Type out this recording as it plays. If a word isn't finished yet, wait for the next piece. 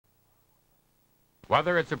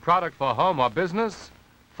Whether it's a product for home or business,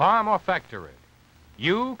 farm or factory,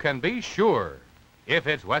 you can be sure if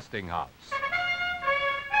it's Westinghouse.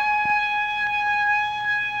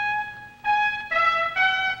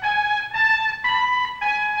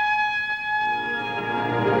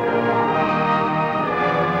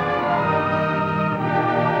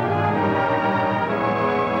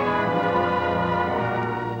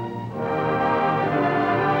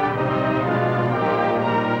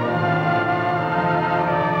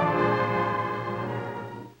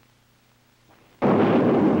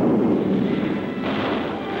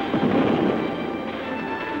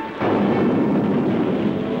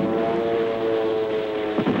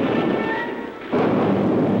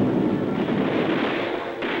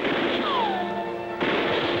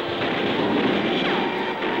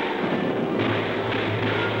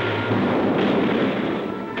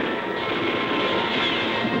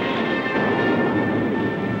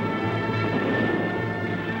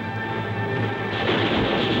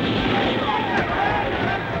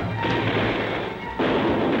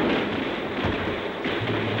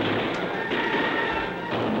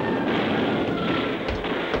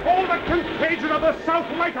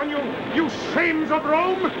 You shames of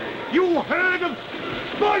Rome! You herd of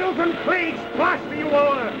boils and plagues plaster you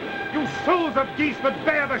o'er! You souls of geese that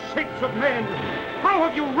bear the shapes of men! How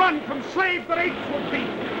have you run from slaves that apes would beat?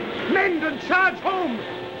 Mend and charge home!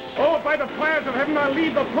 Or by the fires of heaven I'll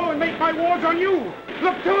leave the foe and make my wars on you!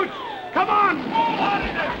 Look to it! Come on!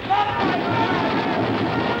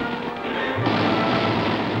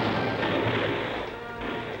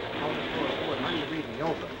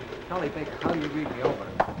 Golly, Baker, how you read me over?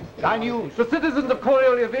 I knew. The citizens of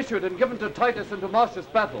Coriolanus have issued and given to Titus and to Marcius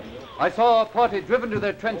battle. I saw a party driven to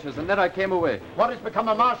their trenches, and then I came away. What has become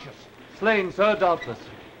of Marcius? Slain, sir, doubtless.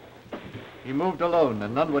 He moved alone,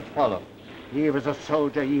 and none would follow. He was a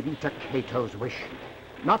soldier even to Cato's wish.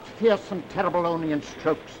 Not fierce and terrible only in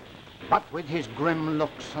strokes, but with his grim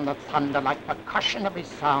looks and the thunder-like percussion of his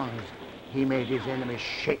sounds, he made his enemies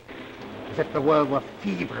shake, as if the world were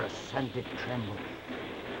feverish and did tremble.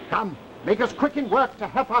 Come, make us quick in work to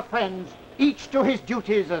help our friends, each to his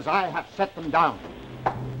duties as I have set them down.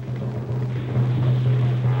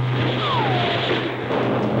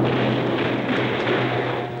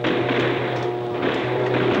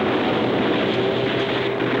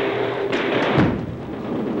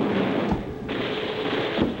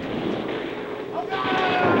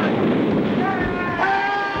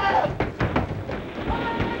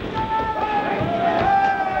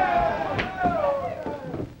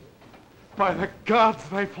 By the gods,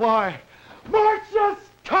 they fly. Marcius,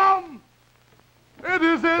 come! It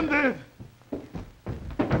is ended.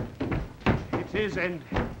 It is ended.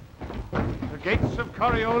 The gates of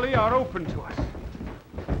Coriolanus are open to us.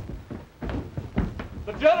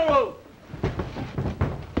 The general!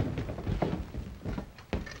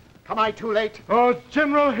 Come I too late? Oh,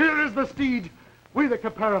 General, here is the steed. With a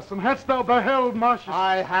comparison, hadst thou beheld Marcius?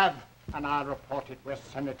 I have, and I'll report it where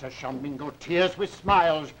senators shall mingle tears with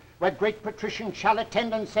smiles, where great patricians shall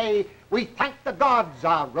attend and say, we thank the gods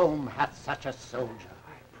our Rome hath such a soldier.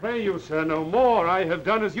 I pray you, sir, no more. I have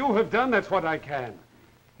done as you have done, that's what I can.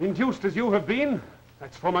 Induced as you have been,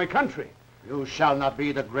 that's for my country. You shall not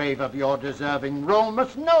be the grave of your deserving. Rome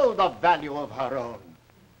must know the value of her own.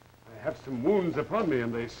 I have some wounds upon me,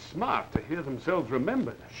 and they smart to hear themselves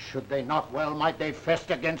remembered. Should they not well, might they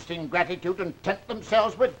fest against ingratitude and tempt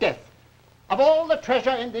themselves with death. Of all the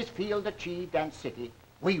treasure in this field achieved and city,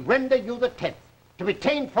 we render you the 10th, to be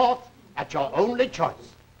ta'en forth at your only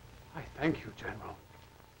choice. I thank you, General,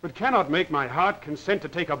 but cannot make my heart consent to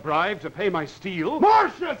take a bribe to pay my steel.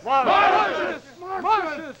 Marcius! Marcius!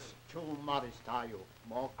 Marcius! Too modest are you,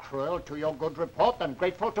 more cruel to your good report than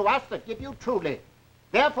grateful to us that give you truly.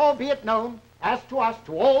 Therefore be it known, as to us,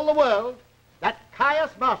 to all the world, that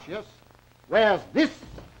Caius Marcius wears this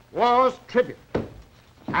war's tribute.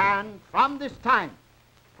 And from this time,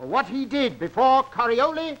 for what he did before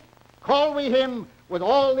Coriolanus, call we him with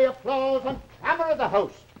all the applause and clamor of the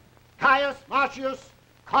host, Caius Marcius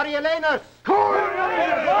Coriolanus!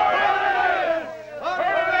 Coriolanus!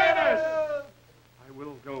 Coriolanus! I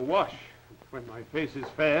will go wash. When my face is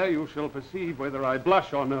fair, you shall perceive whether I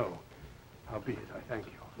blush or no. Howbeit, I thank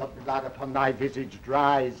you. The blood upon thy visage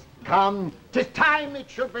dries. Come, 'tis time it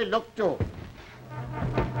should be looked to.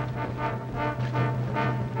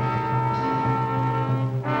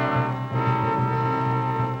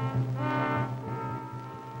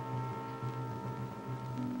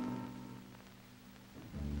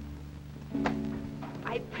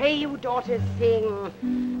 I pray you, daughters, sing, or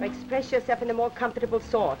express yourself in a more comfortable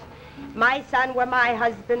sort. My son were my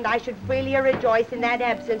husband, I should freelier rejoice in that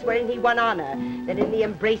absence wherein he won honor, than in the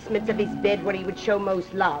embracements of his bed where he would show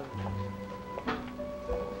most love.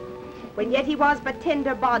 When yet he was but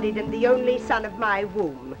tender-bodied and the only son of my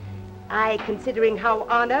womb, I, considering how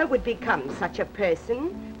honor would become such a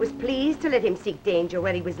person, was pleased to let him seek danger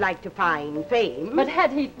where he was like to find fame. But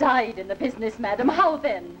had he died in the business, madam, how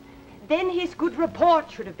then? Then his good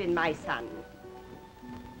report should have been my son.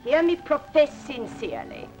 Hear me profess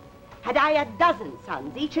sincerely. Had I a dozen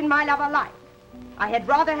sons, each in my love alike, I had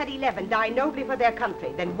rather had 11 die nobly for their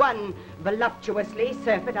country than one voluptuously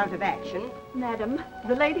surfeit out of action. Madam,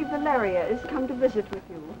 the Lady Valeria is come to visit with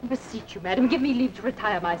you. Beseech you, madam, give me leave to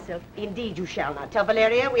retire myself. Indeed you shall not. Tell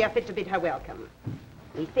Valeria we are fit to bid her welcome.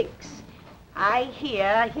 Methinks I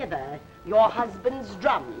hear hither your husband's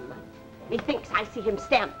drum. Methinks I see him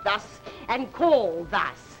stamp thus and call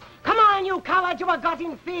thus. Come on, you coward, you were got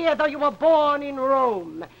in fear, though you were born in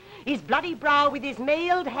Rome. His bloody brow with his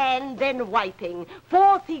mailed hand then wiping,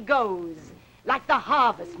 forth he goes, like the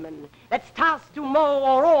harvestman that's tasked to mow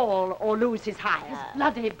or all or lose his hire. His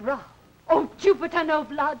bloody brow. Oh, Jupiter, no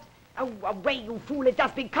blood. Oh, away, you fool, it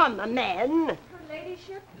does become a man. Her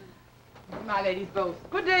ladyship? My ladies both.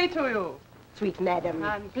 Good day to you. Sweet madam.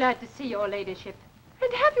 I'm glad to see your ladyship.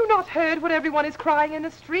 And have you not heard what everyone is crying in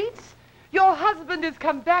the streets? Your husband is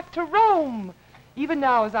come back to Rome. Even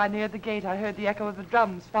now, as I neared the gate, I heard the echo of the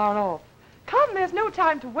drums far off. Come, there's no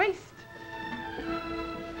time to waste.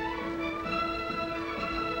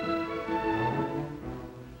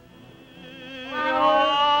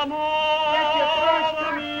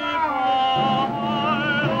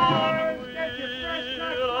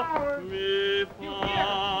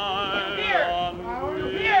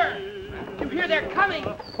 They're coming!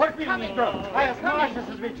 What do you mean, bro? Caius Marcius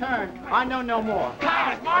has returned. I know no more.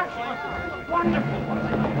 Caius Marcius! Wonderful!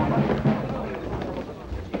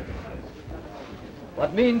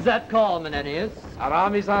 What means that call, Menenius? Our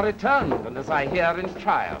armies are returned, and as I hear, in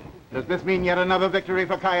triumph. Does this mean yet another victory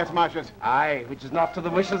for Caius Marcius? Aye, which is not to the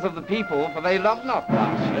wishes of the people, for they love not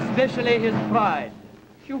Marcius. Especially his pride.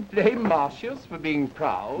 You blame Marcius for being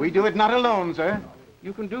proud? We do it not alone, sir.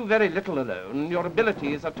 You can do very little alone. Your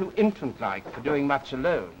abilities are too infant-like for doing much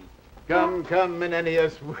alone. Come,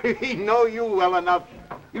 Menenius. We know you well enough.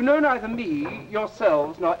 You know neither me,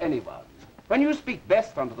 yourselves, nor anyone. When you speak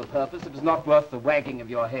best unto the purpose, it is not worth the wagging of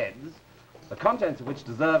your heads, the contents of which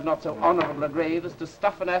deserve not so honorable a grave as to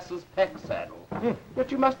stuff an ass's pack saddle.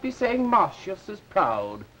 Yet you must be saying Marcius is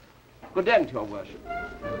proud. Good end to your worship.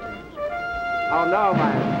 How now,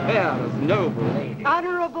 my fair as noble lady.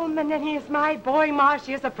 Honorable Menenius, my boy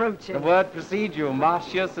Marcius approaches. The word precedes you.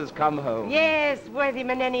 Marcius has come home. Yes, worthy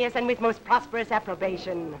Menenius, and with most prosperous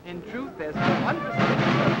approbation. In truth, there's no understanding.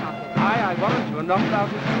 Aye, I warrant you, and not without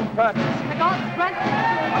his true purpose. The gods grant it.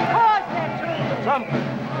 Of course they're true. The trumpet.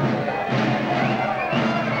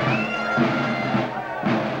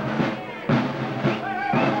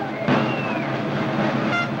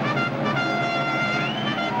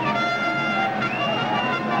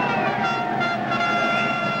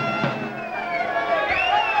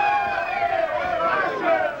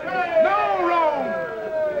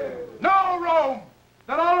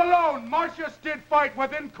 Marcius did fight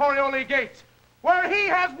within Coriolanus gates, where he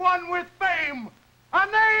has won with fame a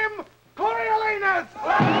name, Coriolanus!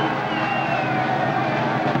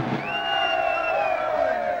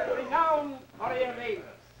 Renowned Coriolanus.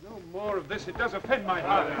 No more of this, it does offend my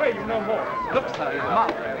heart. Pray you no more. Look, sir, your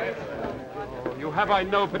mouth. Oh, you have, I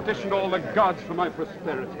know, petitioned all the gods for my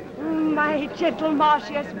prosperity. My gentle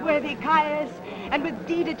Marcius, worthy Caius, and with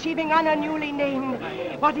deed achieving honor newly named.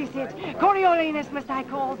 What is it? Coriolanus must I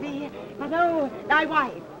call thee? But no, thy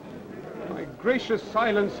wife. My gracious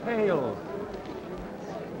silence hail.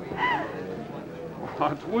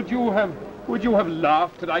 What, would you have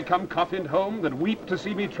laughed had I come coffined home, that weep to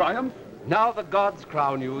see me triumph? Now the gods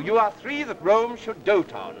crown you. You are three that Rome should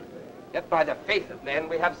dote on. Yet by the faith of men,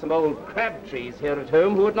 we have some old crab trees here at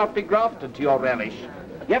home who would not be grafted to your relish.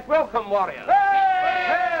 Yet welcome, warriors.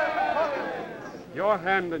 Your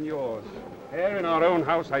hand and yours. Ere in our own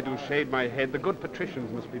house I do shade my head, the good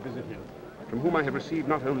patricians must be visited, from whom I have received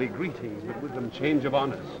not only greetings, but with them change of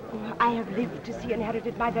honors. I have lived to see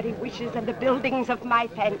inherited my very wishes and the buildings of my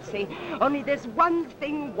fancy. Only there's one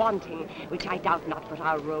thing wanting, which I doubt not but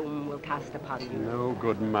our Rome will cast upon you. No,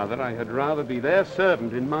 good mother, I had rather be their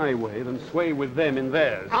servant in my way than sway with them in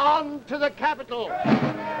theirs. On to the capital!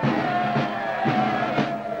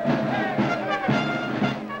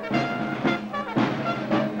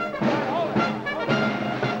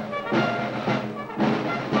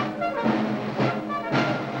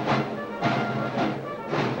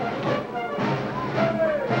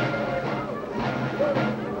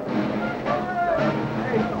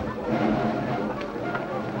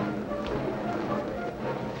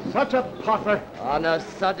 such a pother. On a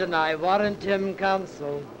sudden, I warrant him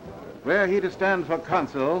consul. Were he to stand for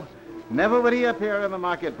consul, never would he appear in the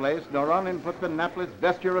marketplace, nor on him put the napless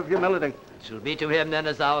vesture of humility. Shall be to him then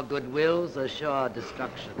as our goodwills a sure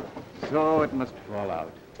destruction. So it must fall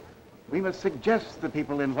out. We must suggest the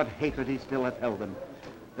people in what hatred he still hath held them,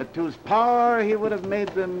 that to's power he would have made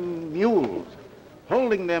them mules,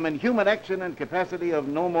 holding them in human action and capacity of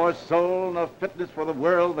no more soul nor fitness for the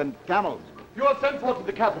world than camels. You are sent for to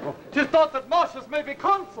the capital. 'Tis thought that Marcius may be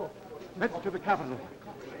consul. Let's to the capital,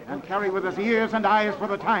 and carry with us ears and eyes for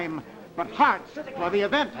the time, but hearts for the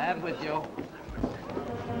event. I am with you.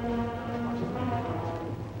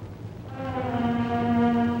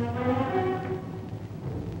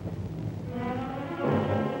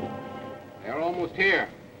 They're almost here.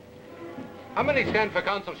 How many stand for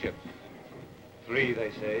consulship? 3,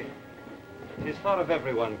 they say. 'Tis thought of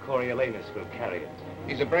everyone Coriolanus will carry it.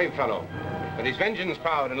 He's a brave fellow, but he's vengeance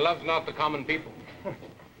proud and loves not the common people.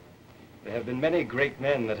 There have been many great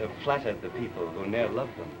men that have flattered the people who ne'er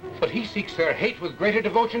loved them. But he seeks their hate with greater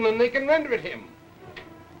devotion than they can render it him.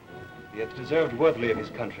 He hath deserved worthily of his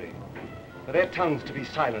country. For their tongues to be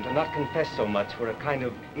silent and not confess so much were a kind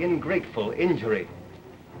of ingrateful injury.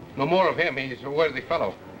 No more of him, he's a worthy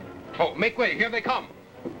fellow. Oh, make way, here they come.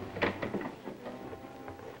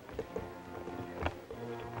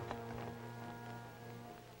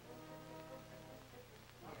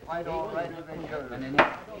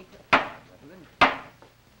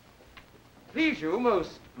 Please you,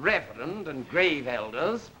 most reverend and grave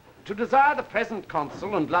elders, to desire the present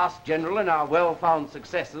consul and last general in our well-found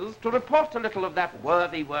successors to report a little of that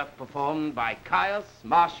worthy work performed by Caius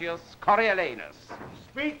Marcius Coriolanus.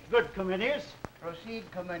 Speak, good Cominius. Proceed,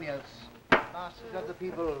 Cominius. Masters of the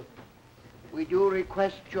people, we do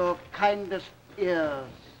request your kindest ears.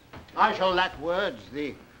 I shall lack words.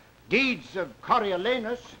 The deeds of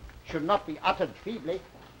Coriolanus should not be uttered feebly.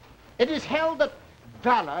 It is held that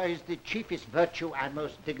valor is the chiefest virtue and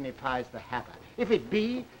most dignifies the haver. If it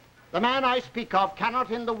be, the man I speak of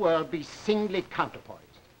cannot in the world be singly counterpoised.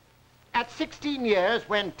 At 16 years,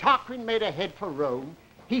 when Tarquin made a head for Rome,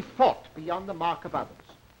 he fought beyond the mark of others.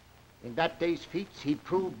 In that day's feats, he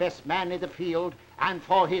proved best man in the field, and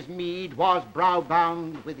for his meed was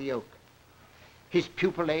brow-bound with the oak. His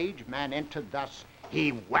pupil age, man entered thus,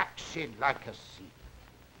 he waxed like a sea.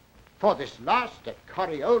 For this last at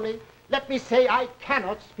Corioli, let me say I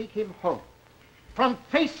cannot speak him home. From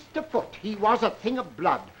face to foot, he was a thing of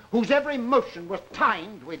blood, whose every motion was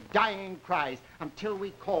timed with dying cries. Until we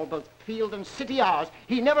call both field and city ours,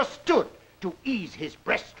 he never stood to ease his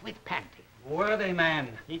breast with panting. Worthy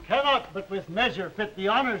man. He cannot but with measure fit the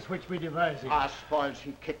honors which we devise him. Our spoils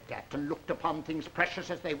he kicked at and looked upon things precious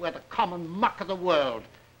as they were the common muck of the world.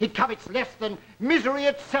 He covets less than misery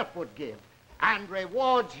itself would give, and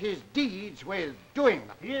rewards his deeds with doing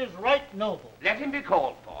them. He is right noble. Let him be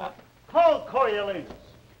called for. Call Coriolanus.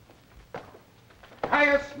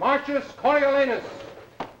 Caius Marcius Coriolanus.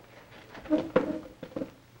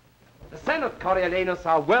 The Senate Coriolanus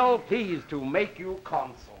are well pleased to make you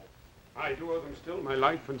consul. I do owe them still my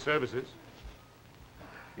life and services.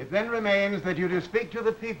 It then remains that you do speak to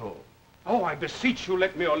the people. Oh, I beseech you,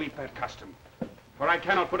 let me o'erleap that custom. For I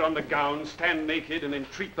cannot put on the gown, stand naked, and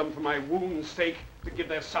entreat them for my wound's sake to give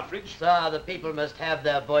their suffrage. Sir, the people must have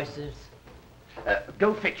their voices.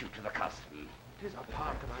 Go fetch you to the custom. 'Tis a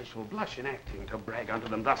part that I shall blush in acting, to brag unto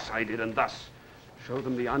them thus I did and thus. Show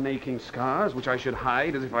them the unaching scars, which I should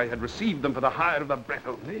hide as if I had received them for the hire of the breath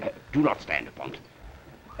of me. Do not stand upon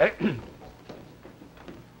it.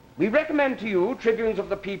 We recommend to you, tribunes of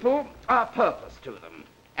the people, our purpose to them,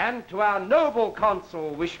 and to our noble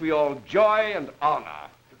consul wish we all joy and honor.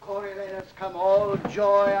 To Coriolanus come all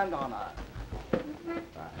joy and honor.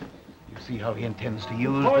 You see how he intends to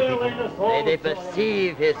use the people. May they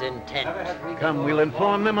perceive his intent. Come, we'll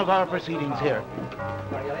inform them of our proceedings here.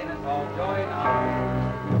 Coriolanus, all joy and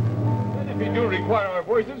honor. And if he do require our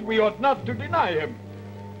voices, we ought not to deny him.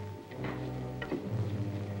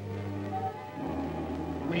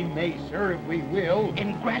 We may, sir, if we will.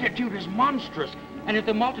 Ingratitude is monstrous, and if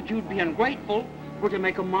the multitude be ungrateful, we're to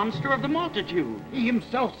make a monster of the multitude. He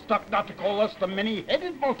himself stuck not to call us the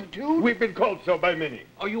many-headed multitude. We've been called so by many.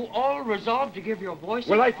 Are you all resolved to give your voices?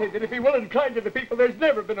 Well, I say that if he will incline to the people, there's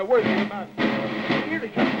never been a worthier man. Here he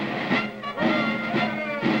comes.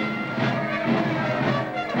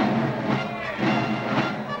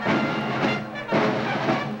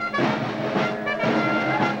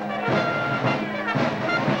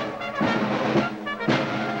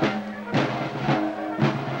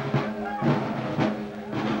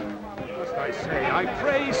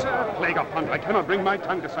 sir, plague upon it, I cannot bring my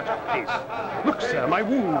tongue to such a pace. Look, sir, my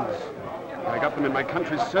wounds. I got them in my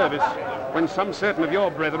country's service when some certain of your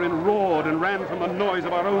brethren roared and ran from the noise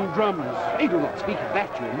of our own drums. They do not speak of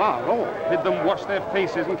that, you mar all. Bid them wash their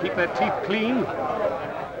faces and keep their teeth clean.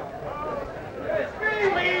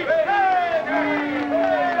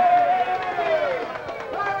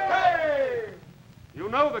 You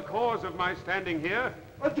know the cause of my standing here.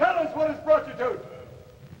 Well, tell us what has brought you to it.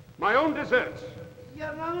 My own deserts.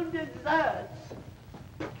 Your own deserts.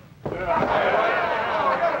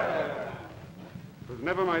 It was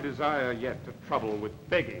never my desire yet to trouble with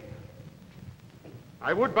begging.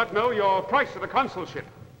 I would but know your price of the consulship.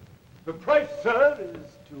 The price, sir,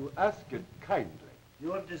 is to ask it kindly.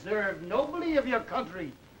 You have deserved nobly of your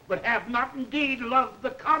country, but have not indeed loved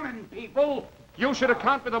the common people. You should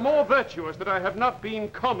account me the more virtuous that I have not been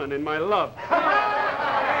common in my love.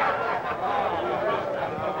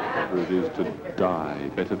 Better it is to die,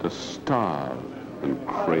 better to starve, than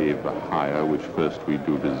crave the hire which first we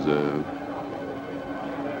do deserve.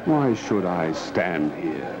 Why should I stand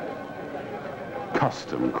here?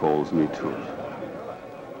 Custom calls me to it.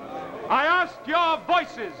 I asked your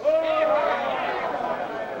voices.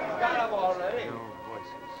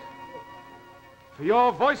 For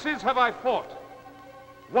your voices have I fought,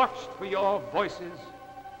 watched for your voices.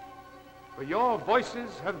 For your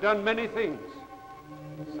voices have done many things,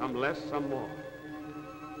 some less, some more.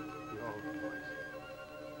 Your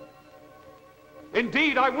voices.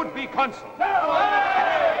 Indeed, I would be consul.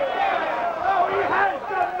 Oh, he has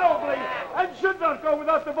done nobly, and should not go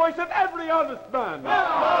without the voice of every honest man.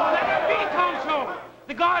 Let him be consul.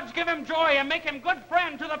 The gods give him joy and make him good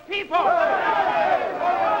friend to the people.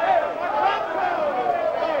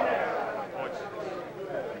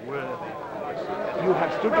 You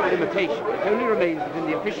have stood your limitation. It only remains that in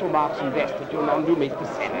the official marks and vest that you'll non-lumate the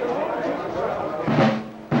Senate.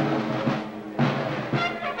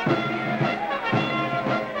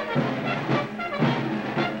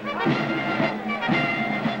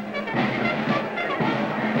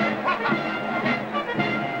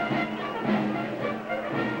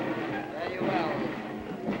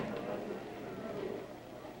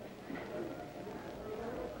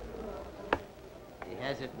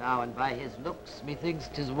 Now, and by his looks, methinks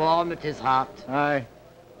 'tis warm at his heart. Aye.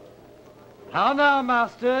 How now,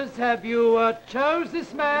 masters? Have you chose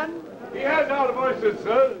this man? He has our voices,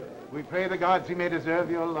 sir. We pray the gods he may deserve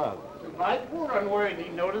your love. My poor unworthy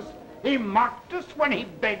notice, he mocked us when he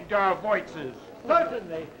begged our voices.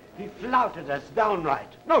 Certainly. He flouted us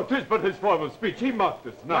downright. No, 'tis but his form of speech. He mocked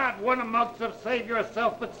us not. Not one amongst them save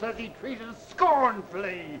yourself, but says he treated us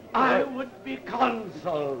scornfully. I would be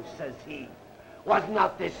consul, says he. Was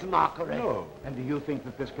not this mockery? No. And do you think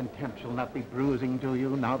that this contempt shall not be bruising to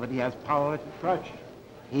you now that he has power to crush?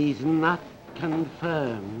 He's not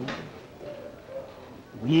confirmed.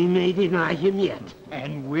 We may deny him yet.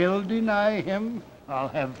 And will deny him? I'll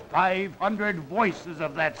have 500 voices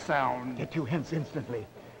of that sound. Get you hence instantly,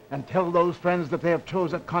 and tell those friends that they have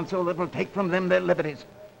chose a consul that will take from them their liberties.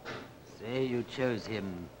 Say you chose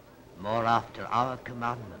him more after our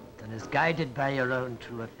commandment than is guided by your own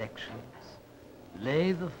true affections.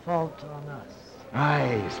 Lay the fault on us.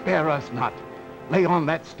 Aye, spare us not. Lay on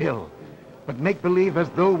that still. But make believe as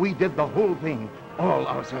though we did the whole thing, all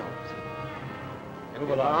ourselves. Move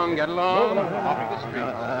along, get along. Off the street.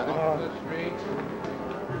 Off the street.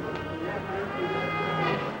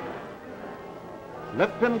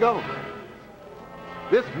 Let them go.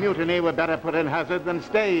 This mutiny were better put in hazard than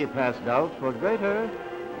stay past doubt, for greater.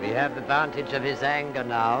 We have the vantage of his anger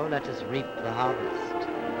now. Let us reap the harvest.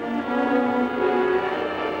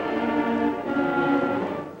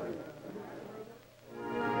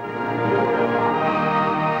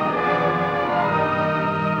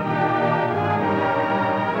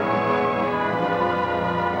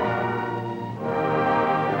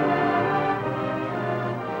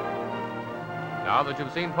 Now that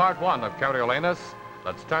you've seen part one of Coriolanus,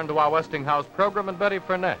 let's turn to our Westinghouse program and Betty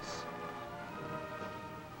Furness.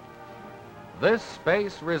 This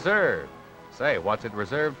space reserved. Say, what's it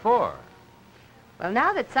reserved for? Well,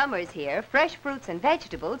 now that summer's here, fresh fruits and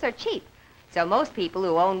vegetables are cheap. So most people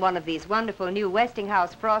who own one of these wonderful new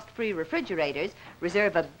Westinghouse frost-free refrigerators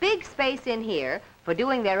reserve a big space in here for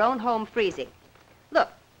doing their own home freezing. Look,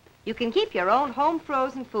 you can keep your own home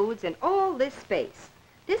frozen foods in all this space.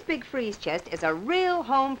 This big freeze chest is a real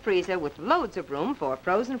home freezer with loads of room for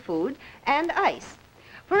frozen food and ice.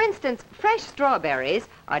 For instance, fresh strawberries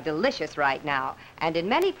are delicious right now, and in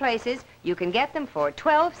many places you can get them for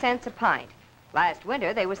 12 cents a pint. Last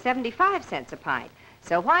winter they were 75 cents a pint,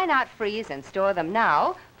 so why not freeze and store them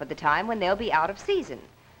now for the time when they'll be out of season?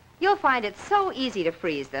 You'll find it so easy to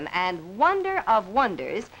freeze them, and wonder of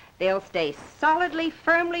wonders, they'll stay solidly,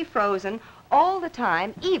 firmly frozen all the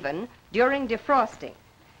time, even during defrosting.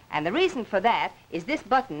 And the reason for that is this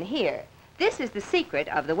button here. This is the secret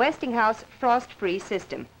of the Westinghouse frost-free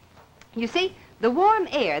system. You see, the warm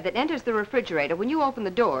air that enters the refrigerator when you open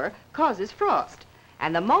the door causes frost.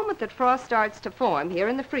 And the moment that frost starts to form here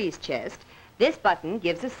in the freeze chest, this button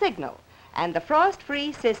gives a signal. And the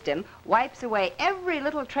frost-free system wipes away every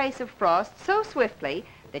little trace of frost so swiftly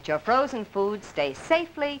that your frozen foods stay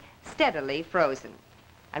safely, steadily frozen.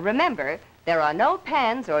 And remember, there are no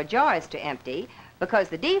pans or jars to empty because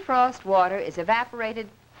the defrost water is evaporated,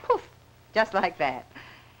 poof, just like that.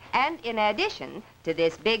 And in addition to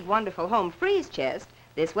this big, wonderful home freeze chest,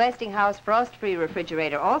 this Westinghouse frost-free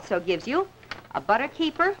refrigerator also gives you a butter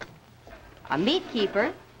keeper, a meat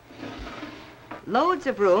keeper, loads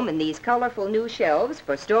of room in these colorful new shelves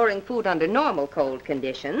for storing food under normal cold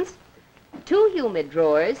conditions, 2 humid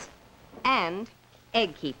drawers, and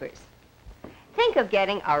egg keepers. Think of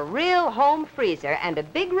getting a real home freezer and a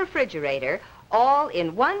big refrigerator all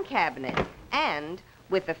in one cabinet, and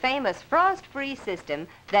with the famous frost-free system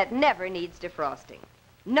that never needs defrosting.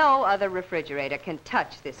 No other refrigerator can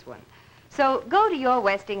touch this one. So go to your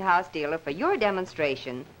Westinghouse dealer for your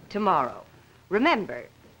demonstration tomorrow. Remember,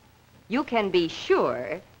 you can be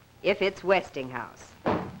sure if it's Westinghouse.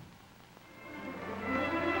 And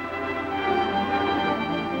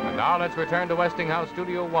now let's return to Westinghouse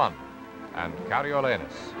Studio 1 and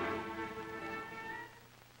Coriolanus.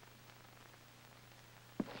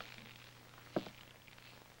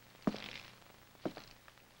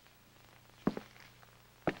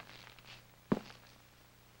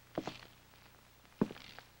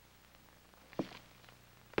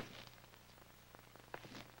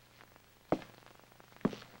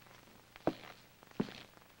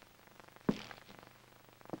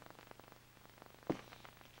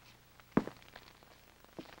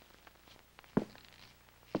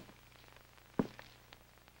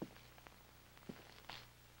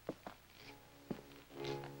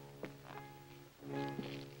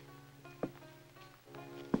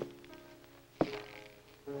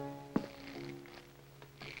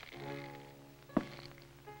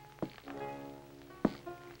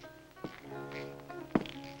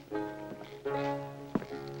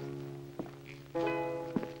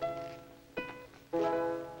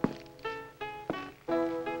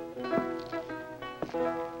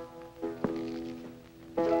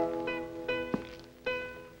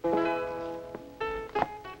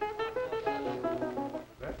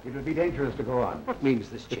 It would be dangerous to go on. What means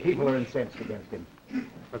this The change? people are incensed against him.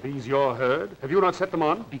 Are these your herd? Have you not set them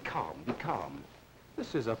on? Be calm, be calm.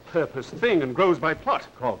 This is a purposed thing and grows by plot.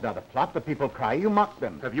 Called not a plot. The people cry, you mock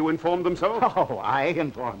them. Have you informed them so? Oh, I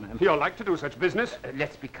inform them. You're like to do such business?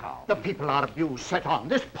 Let's be calm. The people are abused, set on.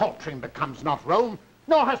 This paltering becomes not Rome.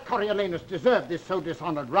 Nor has Coriolanus deserved this so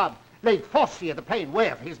dishonored rod. Laid falsely at the plain way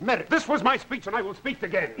of his merit. This was my speech, and I will speak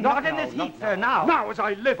again. Not in this heat, sir, now. Now, as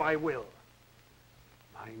I live, I will.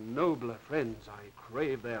 My nobler friends, I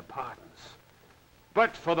crave their pardons.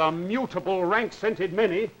 But for the mutable, rank-scented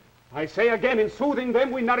many, I say again, in soothing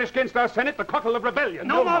them, we nourish against our Senate the cockle of rebellion.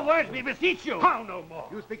 No more words, we beseech you. How no more?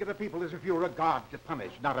 You speak of the people as if you were a god to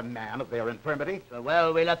punish, not a man of their infirmity. So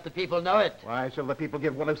well, we let the people know it. Why shall the people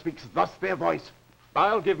give one who speaks thus their voice?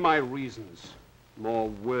 I'll give my reasons, more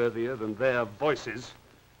worthier than their voices.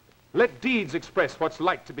 Let deeds express what's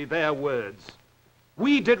like to be their words.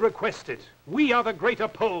 We did request it. We are the greater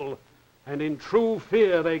poll, and in true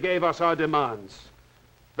fear they gave us our demands.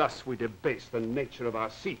 Thus we debase the nature of our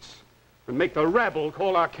seats, and make the rabble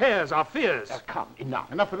call our cares our fears. Come, enough.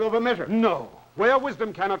 Enough of over measure. No, where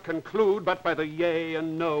wisdom cannot conclude but by the yea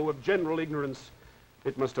and no of general ignorance,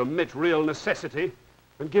 it must omit real necessity,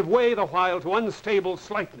 and give way the while to unstable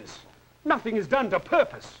slightness. Nothing is done to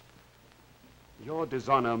purpose. Your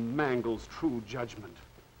dishonor mangles true judgment,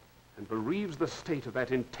 and bereaves the state of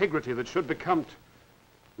that integrity that should become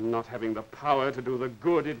not having the power to do the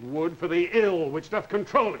good it would for the ill which doth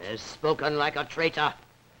control it. Has spoken like a traitor.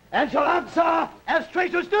 And shall answer as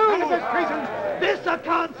traitors do. This the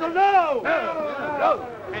council know. No.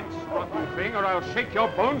 Hence, rotten thing, or I'll shake your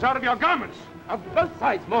bones out of your garments. Of both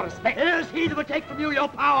sides, more respect. Here's he that would take from you your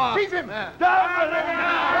power. Seize him!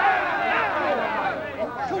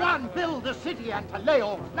 To unbuild the city and to lay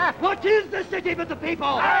all flat. What is the city but the people?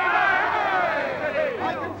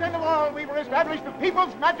 By consent of all, we were established the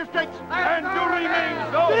people's magistrates. And to remain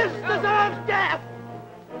so. This deserves death.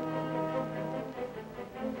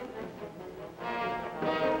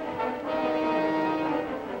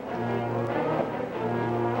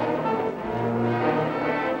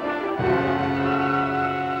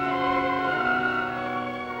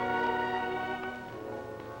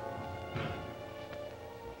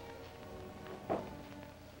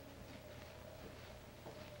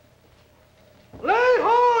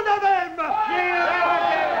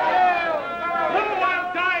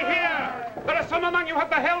 some among you have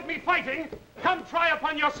beheld me fighting, come try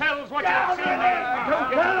upon yourselves what you have seen there. Don't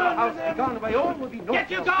get out of the house, gone by all will be no. Get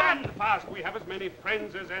you gone! Stand fast, we have as many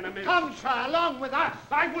friends as enemies. Come, sir, along with us.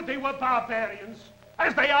 I would they were barbarians,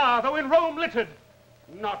 as they are, though in Rome littered.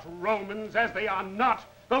 Not Romans, as they are not,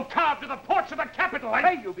 though carved to the porch of the Capitol.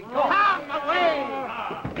 Pray you be gone. Come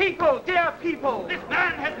away! People, dear people, This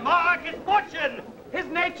man has marred his fortune. his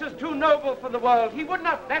nature's too noble for the world. He would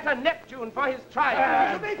not let a Neptune for his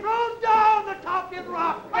triumph. Be thrown down the Toppian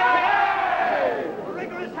rock. Hey!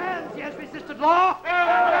 Rigorous hands, yes, resisted law.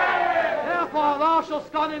 Hey! Therefore, thou shalt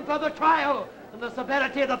scorn in further trial, and the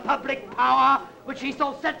severity of the public power, which he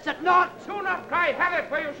so sets at naught. Do not cry havoc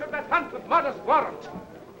where you should but hunt with modest warrant.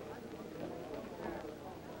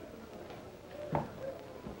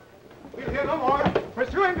 We'll hear no more.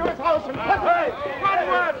 Pursue him to his house and put Hey, one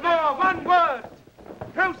word more, one word.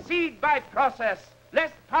 Proceed by process,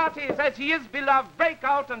 lest parties, as he is beloved, break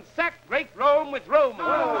out and sack great Rome with Romans.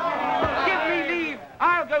 Give me leave.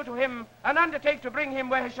 I'll go to him and undertake to bring him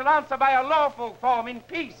where he shall answer by a lawful form in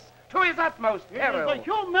peace, to his utmost peril. It is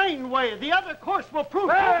the humane way. The other course will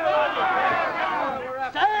prove.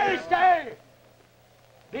 Stay, stay!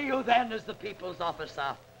 Be you then as the people's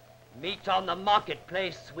officer. Meet on the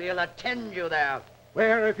marketplace. We'll attend you there.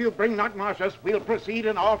 Where, if you bring not Marcius, we'll proceed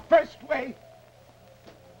in our first way.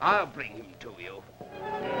 I'll bring him to you.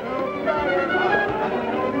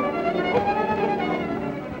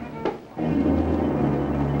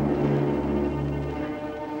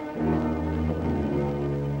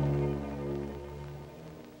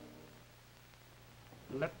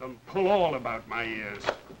 Let them pull all about my ears.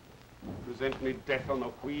 Present me death on the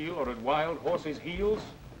wheel or at wild horses' heels,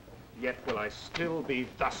 yet will I still be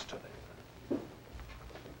thus to them.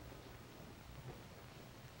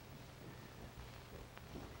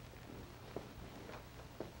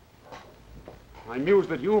 I muse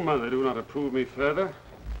that you, mother, do not approve me further.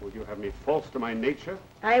 Would you have me false to my nature?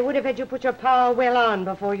 I would have had you put your power well on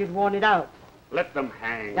before you'd worn it out. Let them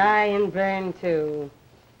hang. Die and burn, too.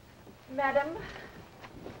 Madam,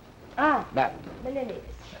 Madam. Menenius.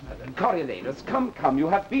 Coriolanus, come, you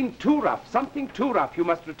have been too rough, something too rough. You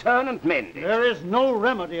must return and mend it. There is no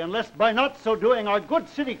remedy unless by not so doing our good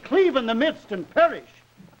city cleave in the midst and perish.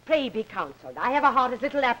 Pray be counseled. I have a heart as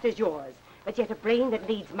little apt as yours, but yet a brain that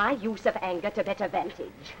leads my use of anger to better vantage.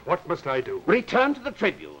 What must I do? Return to the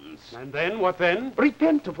tribunes. And then, what then?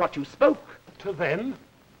 Repent of what you spoke. To them?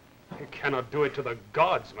 I cannot do it to the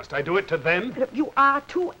gods. Must I do it to them? Look, you are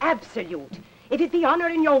too absolute. It is the honor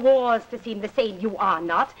in your wars to seem the same you are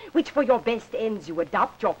not, which for your best ends you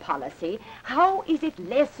adopt your policy. How is it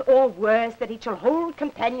less or worse that it shall hold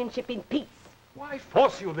companionship in peace? Why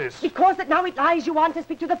force you this? Because that now it lies you want to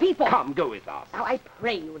speak to the people. Come, go with us. Now I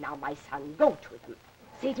pray you now, my son, go to them.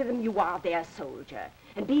 Say to them you are their soldier,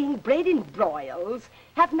 and being bred in broils,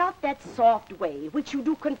 have not that soft way which you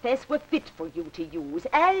do confess were fit for you to use,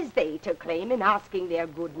 as they to claim in asking their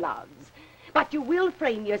good loves. But you will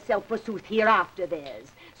frame yourself, forsooth, hereafter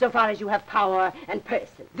theirs, so far as you have power and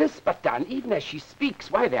person. This but done, even as she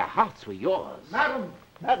speaks, why their hearts were yours. Madam,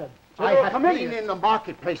 Madam, I have been in the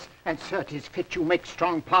marketplace, and certes is fit you make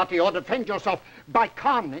strong party or defend yourself by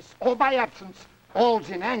calmness or by absence, all's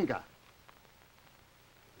in anger.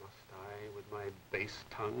 Must I, with my base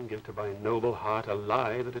tongue, give to my noble heart a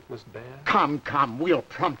lie that it must bear? Come, we'll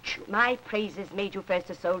prompt you. My praises made you first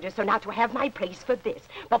a soldier, so now to have my praise for this.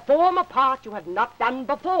 Perform a part you have not done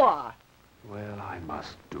before. Well, I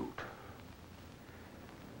must do't.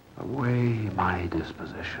 Away my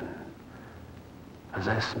disposition.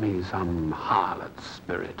 Possess me some harlot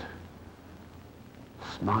spirit.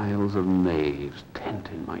 Smiles of knaves tent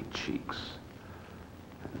in my cheeks,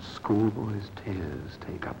 and schoolboys' tears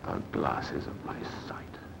take up the glasses of my sight.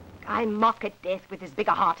 I mock at death with as big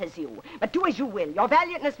a heart as you. But do as you will. Your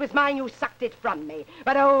valiantness was mine, you sucked it from me.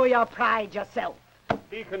 But oh, your pride yourself.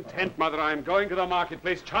 Be content, mother, I am going to the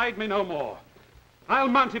marketplace. Chide me no more. I'll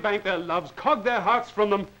mountebank their loves, cog their hearts from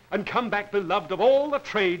them, and come back beloved of all the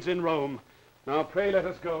trades in Rome. Now, pray let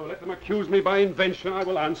us go. Let them accuse me by invention. I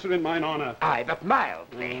will answer in mine honor. Aye, but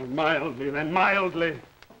mildly. Mildly, then, mildly.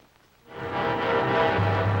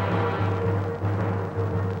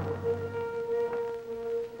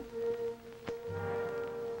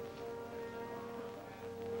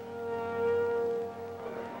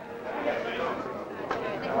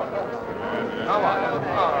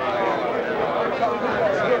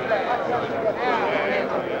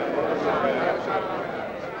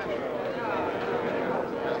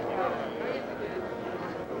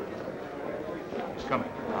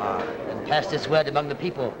 Pass this word among the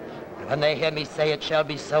people, and when they hear me say it shall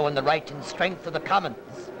be so in the right and strength of the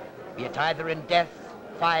commons, be it either in death,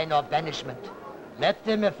 fine, or banishment, Let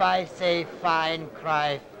them, if I say fine,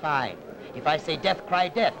 cry fine. If I say death, cry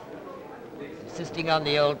death. Insisting on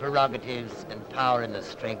the old prerogatives and power and the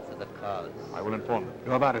strength of the cause. I will inform them.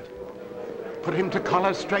 Go about it. Put him to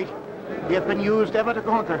collar straight. He hath been used ever to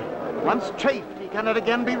conquer. Once chafed, he cannot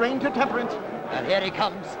again be reined to temperance. And here he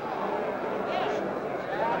comes.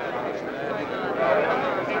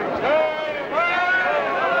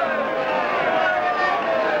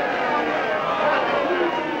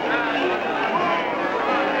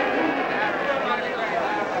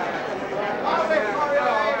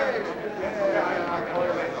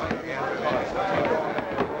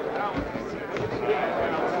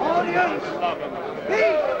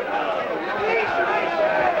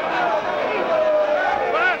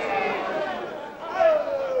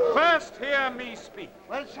 Me speak.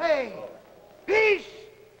 Well, say, peace!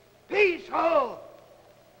 Peace, ho!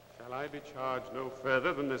 Shall I be charged no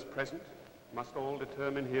further than this present? Must all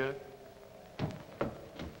determine here?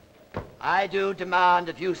 I do demand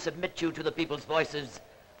of you submit you to the people's voices.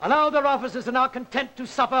 Allow their officers and are content to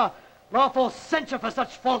suffer lawful censure for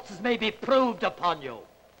such faults as may be proved upon you.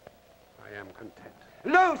 I am content.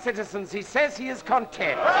 No, citizens, he says he is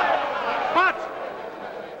content. But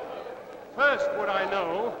first would I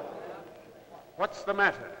know what's the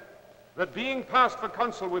matter? That being passed for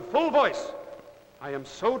consul with full voice, I am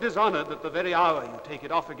so dishonored that the very hour you take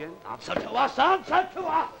it off again? Answer to us, answer to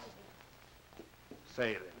us!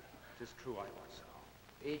 Say then, it is true I was so.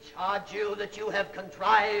 We charge you that you have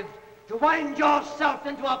contrived to wind yourself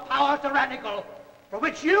into a power tyrannical, for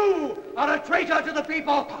which you are a traitor to the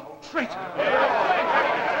people. Oh, traitor!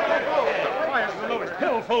 Why is the lowest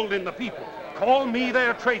hillfold in the people? Call me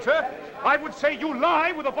their traitor? I would say you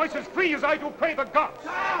lie with a voice as free as I do pray the gods.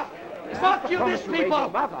 Fuck you, this people! No,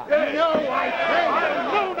 I pray.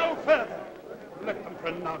 I'll know no further. Let them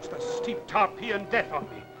pronounce the steep Tarpeian death on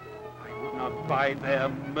me. I would not buy their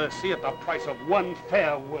mercy at the price of one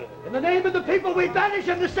fair word. In the name of the people, we banish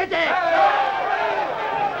in the city! In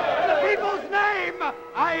the people's name,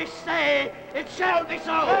 I say, it shall be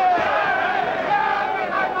so!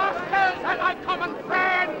 My masters and my common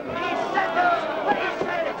friends! He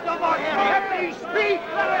said it's no more here! Let me speak!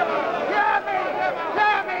 Hear me! Hear me!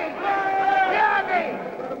 Hear me!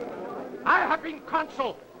 I have been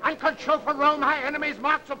consul, and can show for Rome my enemies'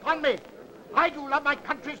 marks upon me. I do love my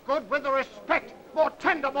country's good with a respect more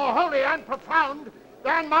tender, more holy, and profound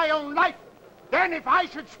than my own life. Then if I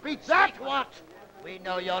should speak that... what? We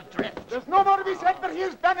know your drift. There's no more to be said, but he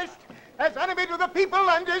is banished as enemy to the people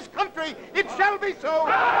and his country. It shall be so.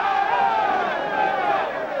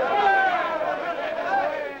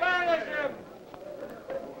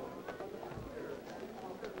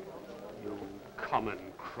 You common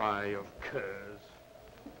cry of curs,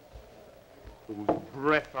 whose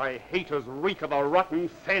breath I hate as reek of the rotten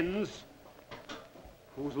fens,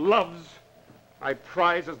 whose loves I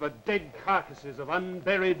prize as the dead carcasses of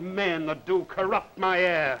unburied men that do corrupt my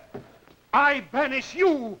air. I banish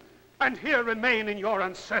you, and here remain in your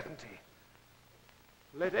uncertainty.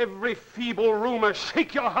 Let every feeble rumor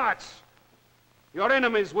shake your hearts. Your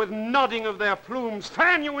enemies, with nodding of their plumes,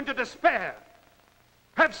 fan you into despair.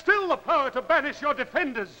 Have still the power to banish your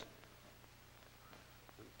defenders,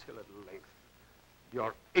 until at length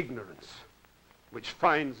your ignorance, which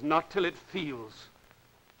finds not till it feels,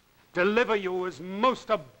 deliver you as most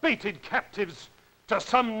abated captives to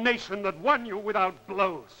some nation that won you without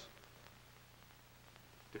blows.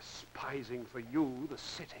 Despising for you the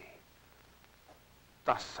city,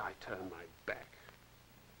 thus I turn my back.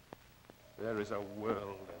 There is a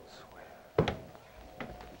world elsewhere.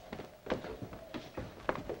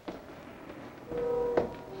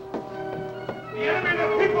 The enemy of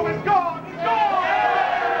the people is gone! He's gone!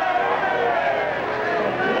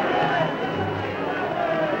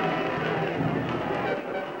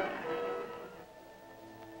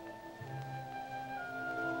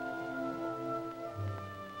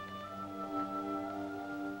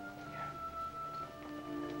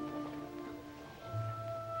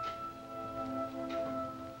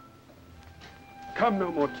 Come,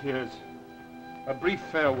 no more tears. A brief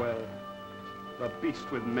farewell. The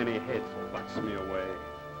beast with many heads plucks me away.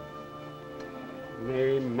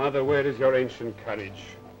 Nay, mother, where is your ancient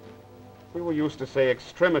courage? We were used to say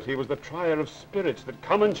extremity was the trier of spirits that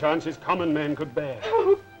common chances common men could bear.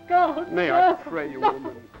 Oh, God. Nay, I pray you,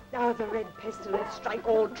 woman. Now the red pestilence strike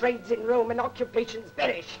all trades in Rome and occupations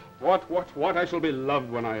perish. What? I shall be loved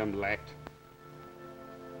when I am lacked.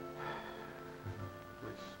 My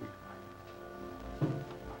sweet wife.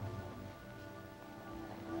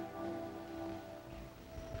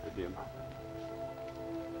 Dear mother.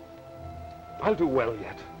 I'll do well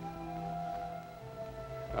yet.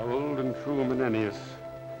 A Old and true Menenius,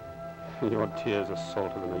 your tears are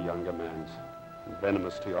salter than a younger man's, and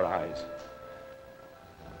venomous to your eyes.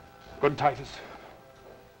 Good Titus.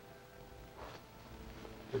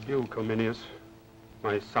 Adieu, Cominius,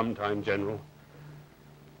 my sometime general.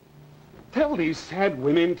 Tell these sad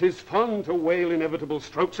women 'tis fun to wail inevitable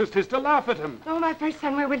strokes as 'tis to laugh at them. Oh, my first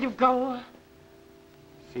son, where will you go?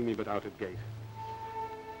 See me but out at gate.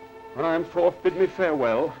 When I am forth, bid me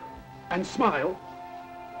farewell, and smile.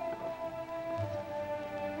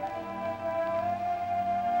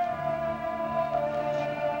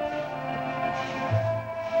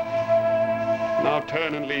 Now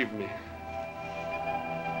turn and leave me.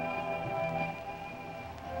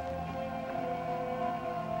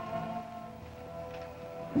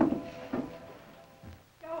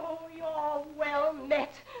 Oh, you're well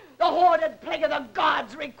met. The hoarded plague of the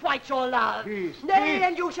gods requite your love. Peace, Nay, peace.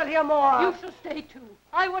 and you shall hear more. You shall stay too.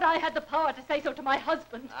 I would I had the power to say so to my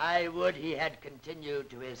husband. I would he had continued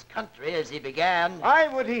to his country as he began. I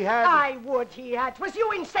would he had. I would he had. 'Twas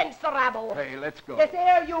you incensed the rabble. Hey, let's go. Yes,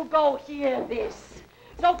 ere you go, hear this.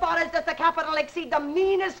 So far as does the capital exceed the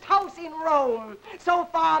meanest house in Rome, so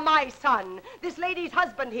far my son, this lady's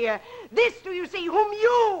husband here, this do you see, whom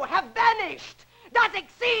you have banished, does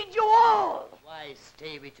exceed you all. Why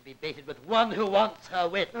stay we to be baited with one who wants her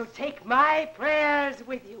wit? So take my prayers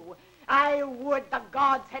with you. I would the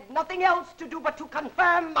gods had nothing else to do but to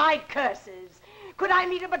confirm my curses. Could I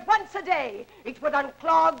meet her but once a day, it would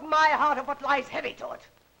unclog my heart of what lies heavy to it.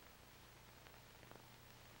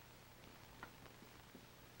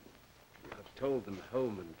 You have told them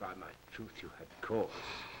home, and by my truth you had cause.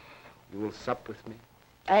 You will sup with me?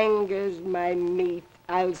 Anger's my meat.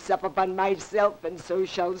 I'll sup upon myself, and so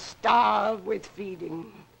shall starve with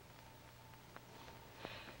feeding.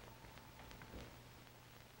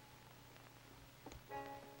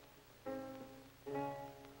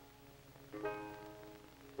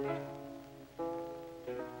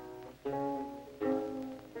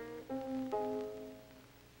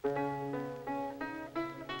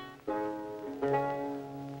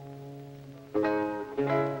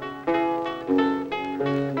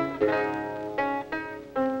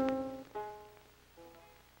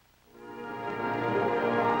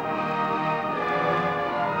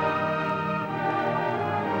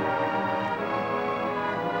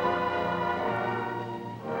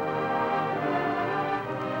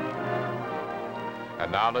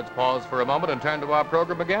 And now let's pause for a moment and turn to our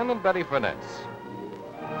program again and Betty Furness.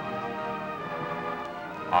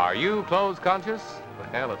 Are you clothes conscious?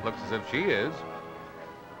 Well, it looks as if she is.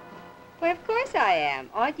 Well, of course I am,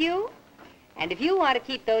 aren't you? And if you want to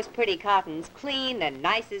keep those pretty cottons clean and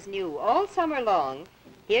nice as new all summer long,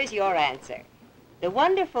 here's your answer. The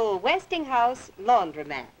wonderful Westinghouse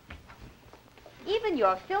laundromat. Even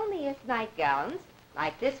your filmiest nightgowns,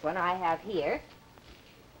 like this one I have here,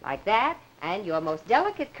 like that, and your most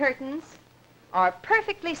delicate curtains are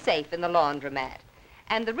perfectly safe in the laundromat.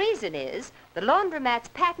 And the reason is the laundromat's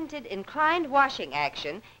patented inclined washing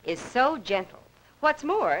action is so gentle. What's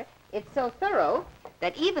more, it's so thorough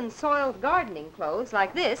that even soiled gardening clothes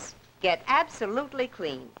like this get absolutely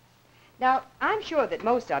clean. Now, I'm sure that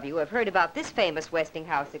most of you have heard about this famous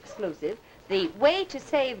Westinghouse exclusive, the Way to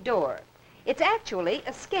Save door. It's actually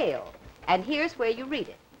a scale, and here's where you read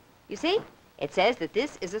it. You see? It says that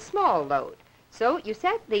this is a small load. So you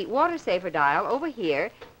set the water saver dial over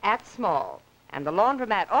here at small, and the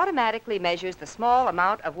laundromat automatically measures the small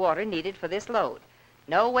amount of water needed for this load.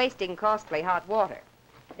 No wasting costly hot water.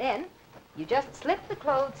 Then you just slip the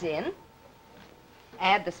clothes in,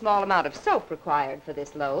 add the small amount of soap required for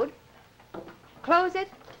this load, close it,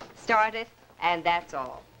 start it, and that's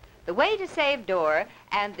all. The Way to Save door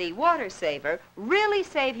and the water saver really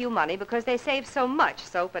save you money because they save so much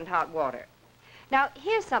soap and hot water. Now,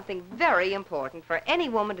 here's something very important for any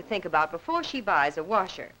woman to think about before she buys a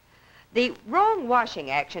washer. The wrong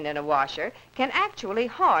washing action in a washer can actually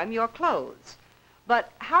harm your clothes.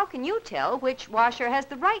 But how can you tell which washer has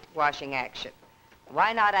the right washing action?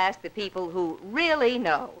 Why not ask the people who really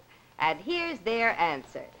know? And here's their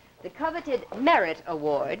answer. The coveted Merit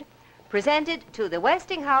Award, presented to the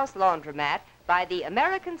Westinghouse laundromat by the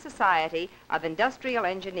American Society of Industrial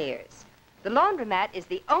Engineers. The laundromat is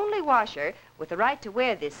the only washer with the right to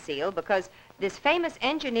wear this seal because this famous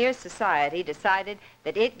Engineers Society decided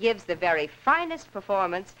that it gives the very finest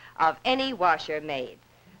performance of any washer made.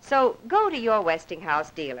 So go to your Westinghouse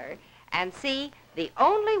dealer and see the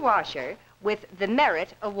only washer with the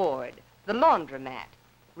Merit Award, the laundromat.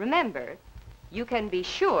 Remember, you can be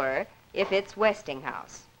sure if it's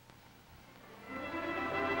Westinghouse.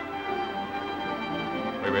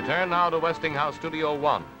 We return now to Westinghouse Studio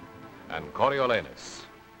 1 and Coriolanus.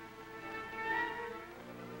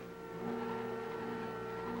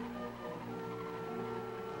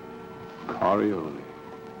 Corioli,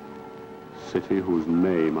 city whose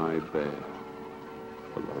name I bear,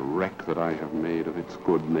 for the wreck that I have made of its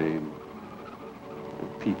good name, to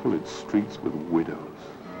people its streets with widows.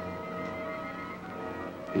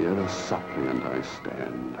 Here a suppliant I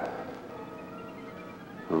stand.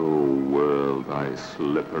 O world, thy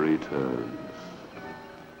slippery turns.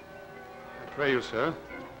 I pray you, sir.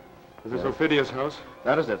 Is this Ophidia's house?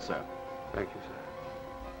 That is it, sir. Thank you, sir.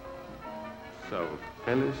 So,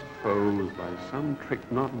 fellest foes, by some trick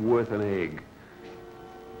not worth an egg,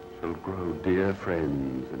 shall grow dear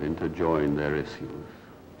friends and interjoin their issues.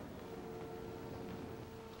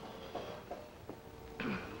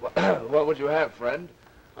 What would you have, friend?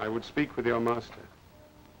 I would speak with your master.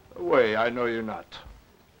 Away, I know you not.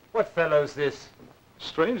 What fellow's this?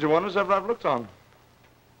 Stranger one as ever I've looked on.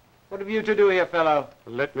 What have you to do here, fellow?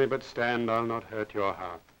 Let me but stand, I'll not hurt your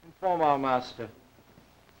heart. Inform our master.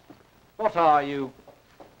 What are you?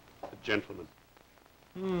 A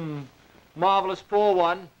gentleman. Marvelous poor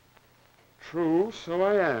one. True, so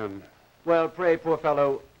I am. Well, pray, poor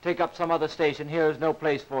fellow, take up some other station. Here is no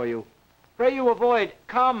place for you. Pray you avoid.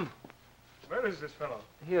 Come. Where is this fellow?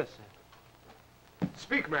 Here, sir.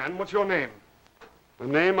 Speak, man. What's your name? A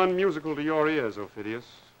name unmusical to your ears, Ophidius.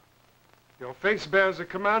 Your face bears a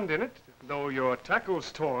command in it, though your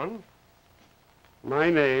tackle's torn.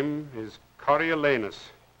 My name is Coriolanus.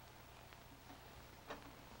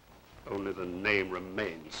 Only the name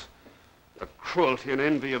remains. The cruelty and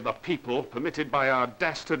envy of the people, permitted by our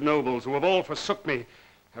dastard nobles, who have all forsook me,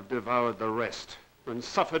 have devoured the rest, and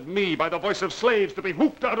suffered me by the voice of slaves to be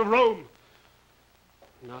whooped out of Rome.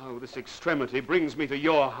 Now this extremity brings me to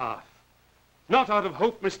your hearth. Not out of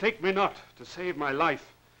hope, mistake me not, to save my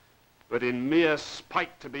life, but in mere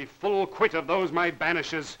spite to be full quit of those my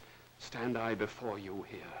banishers, stand I before you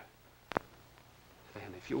here.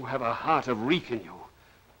 Then, if you have a heart of wreak in you,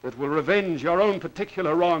 that will revenge your own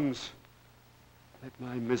particular wrongs, let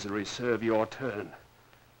my misery serve your turn.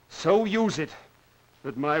 So use it,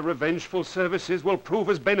 that my revengeful services will prove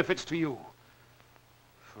as benefits to you.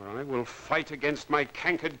 For I will fight against my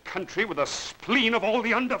cankered country with the spleen of all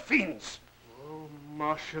the under-fiends. Oh,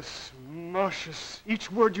 Marcius, Marcius,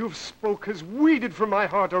 each word you've spoke has weeded from my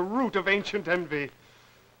heart a root of ancient envy.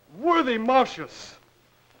 Worthy Marcius,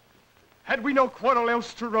 had we no quarrel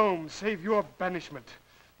else to Rome, save your banishment,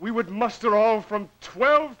 we would muster all from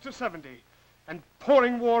 12 to 70, and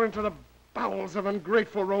pouring war into the bowels of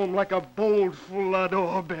ungrateful Rome like a bold flood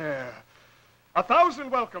o'er bear. 1,000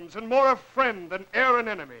 welcomes, and more a friend than e'er an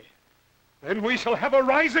enemy. Then we shall have a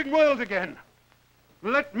rising world again.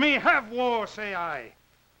 Let me have war, say I.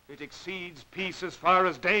 It exceeds peace as far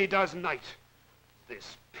as day does night.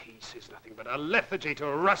 This peace is nothing but a lethargy to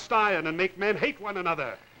rust iron and make men hate one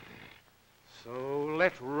another. So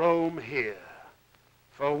let Rome hear.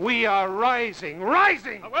 For we are rising,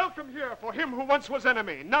 rising! A welcome here for him who once was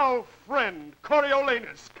enemy, now friend,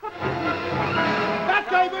 Coriolanus.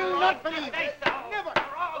 That I will not believe. Never.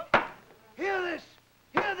 Hear this,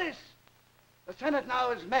 hear this. The Senate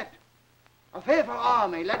now is met. A fearful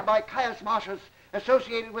army led by Caius Marcius,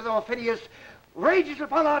 associated with Ophidius, rages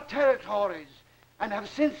upon our territories and have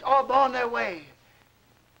since all borne their way,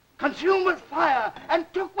 consumed with fire and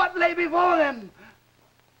took what lay before them.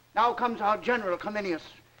 Now comes our general, Cominius.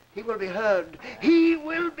 He will be heard. He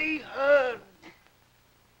will be heard.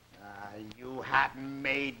 You have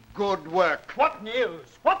made good work. What news?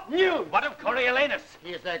 What news? What of Coriolanus?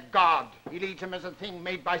 He is their god. He leads him as a thing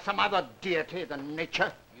made by some other deity than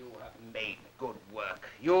nature. You have made good work,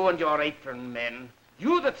 you and your apron men.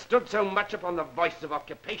 You that stood so much upon the voice of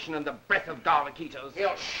occupation and the breath of Garlichitos.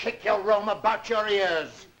 He'll shake your Rome about your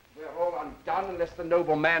ears. We're all undone unless the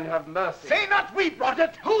noble man have mercy. Say not we brought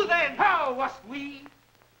it. Who then? How was we?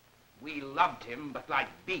 We loved him, but like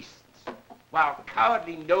beasts, while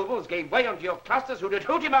cowardly nobles gave way unto your clusters who did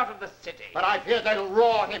hoot him out of the city. But I fear they'll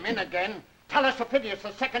roar him in again. Tell us, Ophidius,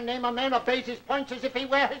 the second name a man obeys his points as if he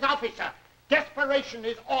were his officer. Desperation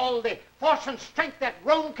is all the force and strength that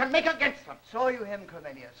Rome can make against them. Saw you him,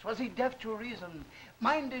 Cominius? Was he deaf to reason?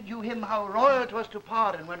 Minded you him how royal 'twas to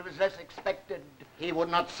pardon when it was less expected? He would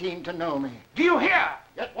not seem to know me. Do you hear?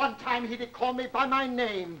 Yet one time he did call me by my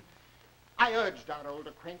name. I urged our old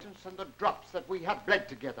acquaintance and the drops that we had bled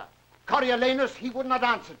together. Coriolanus he would not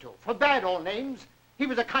answer to, forbade all names. He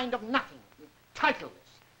was a kind of nothing,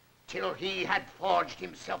 titleless, till he had forged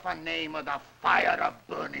himself a name of the fire of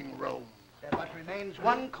burning Rome. There but remains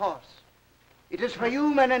one course. It is for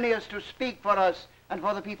you, Menenius, to speak for us and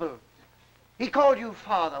for the people. He called you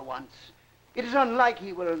father once. It is unlike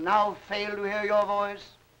he will now fail to hear your voice.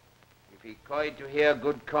 If he coyed to hear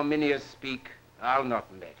good Cominius speak, I'll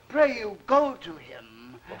not meddle. Pray you, go to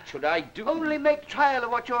him. What should I do? Only make trial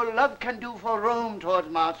of what your love can do for Rome towards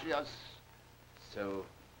Marcius. So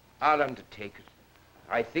I'll undertake it.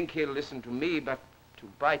 I think he'll listen to me, but to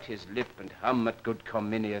bite his lip and hum at good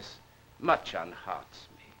Cominius much unhearts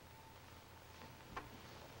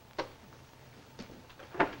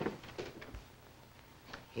me.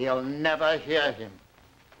 He'll never hear him.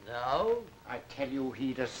 No? I tell you,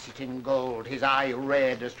 he'd a sit in gold, his eye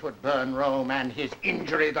red as 'twould burn Rome, and his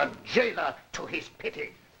injury the jailer to his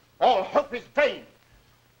pity. All hope is vain,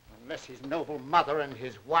 unless his noble mother and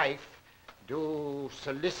his wife do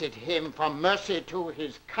solicit him for mercy to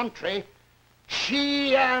his country.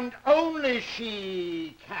 She and only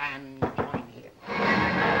she can join him.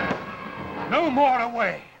 No more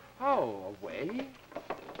away. Oh, away?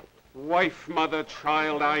 Wife, mother,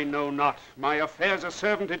 child, I know not. My affairs are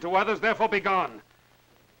servanted to others, therefore be gone.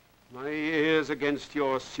 My ears against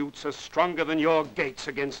your suits are stronger than your gates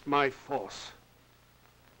against my force.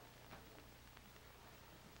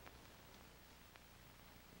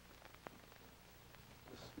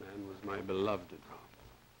 This man was my beloved in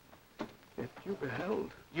Rome. Yet you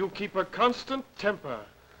beheld. You keep a constant temper.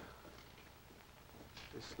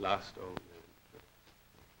 This last old man,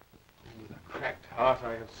 with a cracked heart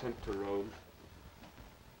I have sent to Rome,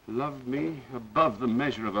 loved me above the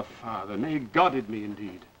measure of a father, nay, godded me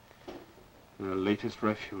indeed. And her latest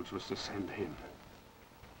refuge was to send him.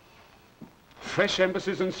 Fresh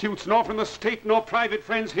embassies and suits, nor from the state nor private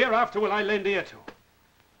friends hereafter will I lend ear to.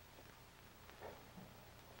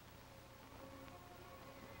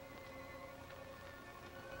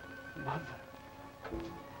 Mother,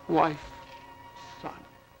 wife, son,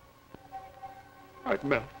 I'd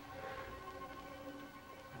melt.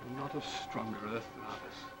 Not of stronger earth than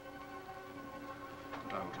others.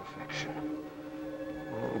 Without affection,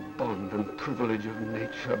 all bond and privilege of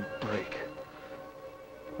nature break.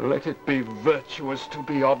 Let it be virtuous to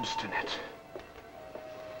be obstinate.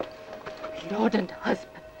 Lord and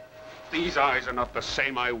husband. These eyes are not the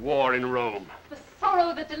same I wore in Rome. The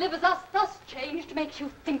sorrow that delivers us thus changed makes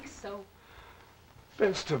you think so.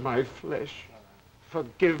 Best of my flesh,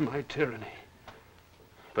 forgive my tyranny.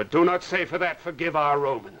 But do not say for that, forgive our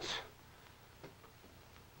Romans.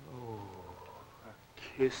 Oh, a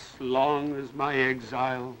kiss long as my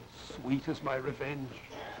exile, sweet as my revenge.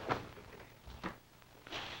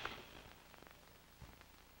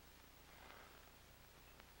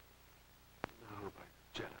 Now, by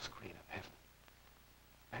jealous Queen of Heaven,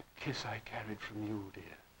 that kiss I carried from you,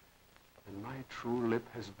 dear, and my true lip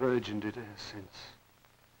has virgined it ever since.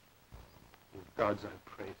 With gods I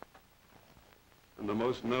prayed, and the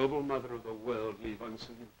most noble mother of the world leave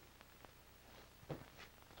unsaluted.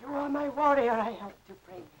 You are my warrior I helped to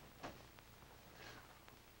bring.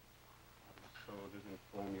 So does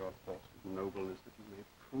inform your thoughts with nobleness that you may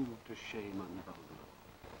prove to shame unvulnerable.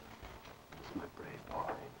 It's my brave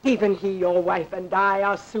boy. Even he, your wife, and I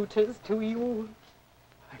are suitors to you.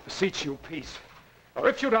 I beseech you, peace. Or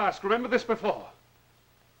if you'd ask, remember this before.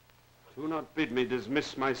 Do not bid me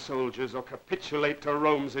dismiss my soldiers or capitulate to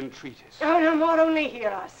Rome's entreaties. Oh, no more, only hear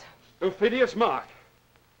us. Aufidius, mark.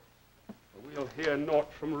 For we'll hear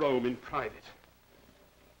naught from Rome in private.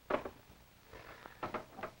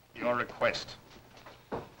 Your request.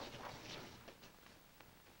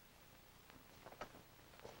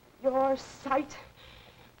 Your sight,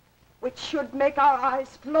 which should make our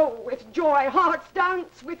eyes flow with joy, hearts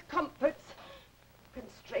dance with comforts,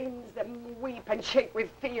 constrains them weep and shake with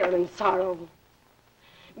fear and sorrow,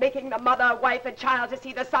 making the mother, wife, and child to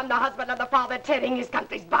see the son, the husband, and the father tearing his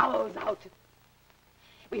country's bowels out.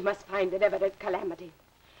 We must find an evident calamity,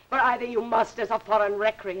 for either you must, as a foreign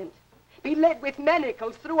recreant, be led with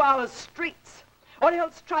manacles through our streets, or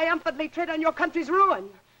else triumphantly tread on your country's ruin,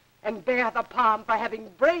 and bear the palm for having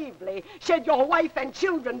bravely shed your wife and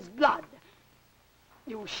children's blood.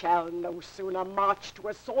 You shall no sooner march to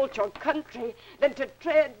assault your country than to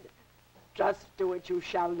tread, just do it you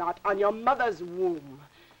shall not, on your mother's womb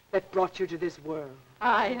that brought you to this world.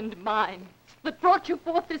 I and mine, that brought you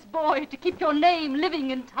forth this boy to keep your name living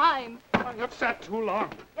in time. I have sat too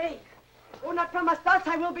long. Hey, go not from us thus,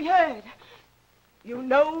 I will be heard. You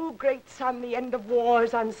know, great son, the end of war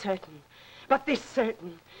is uncertain, but this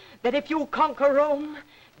certain, that if you conquer Rome,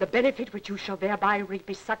 the benefit which you shall thereby reap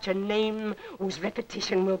is such a name whose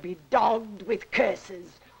repetition will be dogged with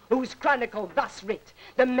curses, whose chronicle thus writ,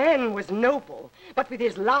 the man was noble, but with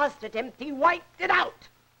his last attempt he wiped it out,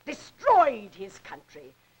 destroyed his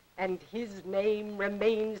country, and his name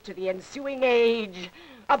remains to the ensuing age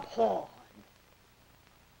abhorred.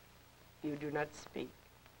 You do not speak.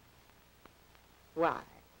 Why?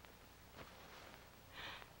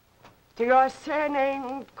 To your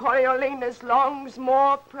surname, Coriolanus longs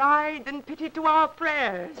more pride than pity to our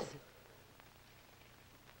prayers.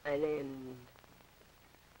 An end.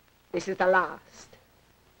 This is the last.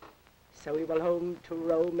 So we will home to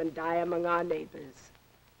Rome and die among our neighbors.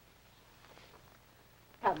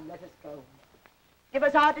 Come, let us go. Give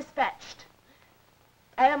us our dispatched.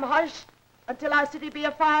 I am hushed until our city be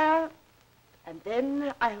afire, and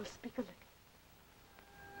then I'll speak a little.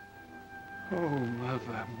 Oh,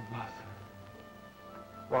 mother, mother,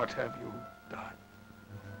 what have you done?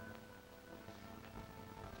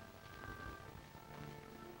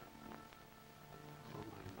 Oh,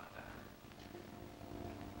 my mother,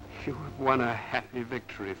 you have won a happy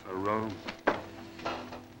victory for Rome. But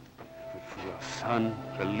for your son,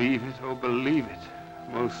 believe it, oh, believe it,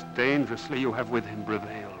 most dangerously you have with him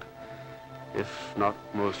prevailed, if not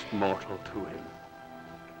most mortal to him.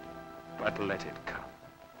 But let it come.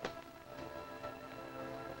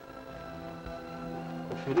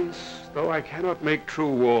 Phineas, though I cannot make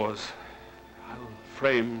true wars, I'll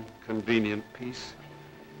frame convenient peace.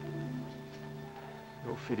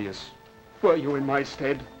 Oh, Phineas, were you in my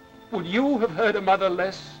stead, would you have heard a mother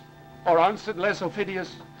less, or answered less,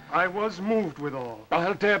 Phineas? I was moved withal.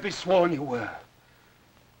 I'll dare be sworn you were.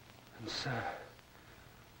 And, sir,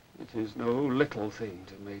 it is no little thing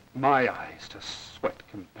to make my eyes to sweat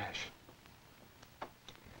compassion.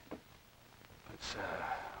 But, sir,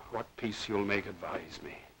 what peace you'll make, advise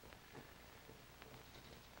me.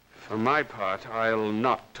 For my part, I'll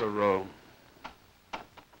not to Rome.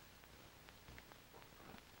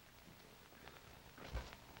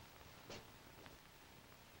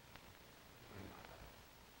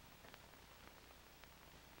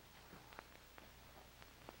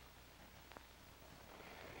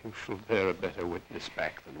 You shall bear a better witness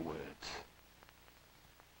back than words.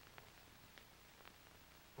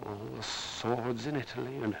 All the swords in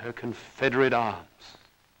Italy and her confederate arms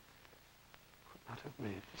could not have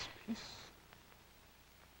made this peace.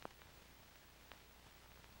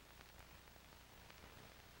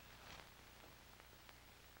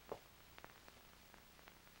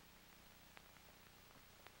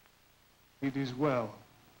 It is well.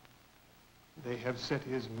 They have set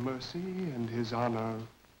his mercy and his honor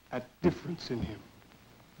at difference in him.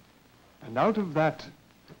 And out of that,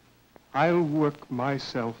 I'll work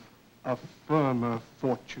myself a firmer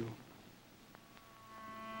fortune.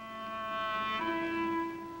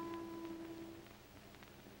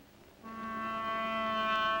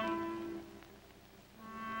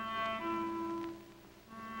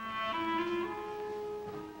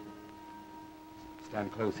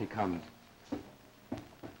 Stand close, he comes.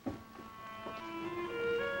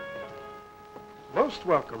 Most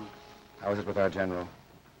welcome. How is it with our general?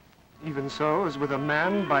 Even so as with a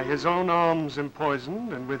man by his own arms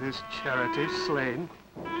empoisoned and with his charity slain.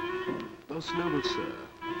 Most noble sir,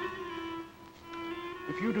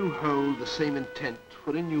 if you do hold the same intent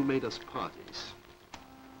wherein you made us parties,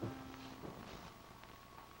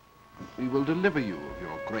 we will deliver you of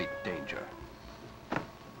your great danger.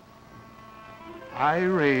 I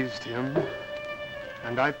raised him,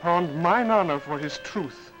 and I pawned mine honor for his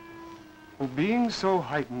truth, who being so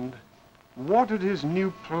heightened, watered his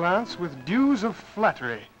new plants with dews of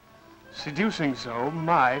flattery, seducing so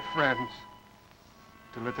my friends.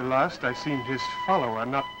 Till at the last I seemed his follower,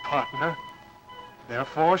 not partner.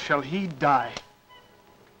 Therefore shall he die.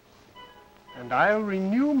 And I'll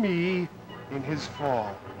renew me in his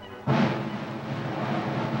fall.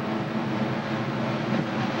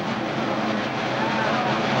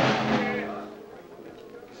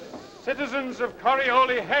 Citizens of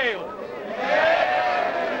Corioli, hail!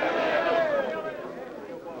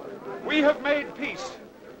 We have made peace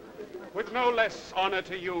with no less honor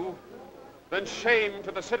to you than shame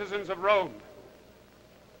to the citizens of Rome.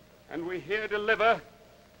 And we here deliver,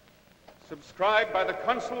 subscribed by the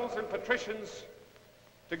consuls and patricians,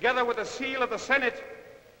 together with the seal of the Senate,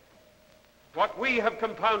 what we have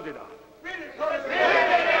compounded on. Read it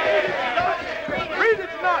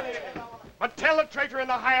not! But tell the traitor in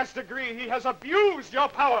the highest degree he has abused your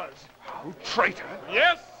powers. How, traitor?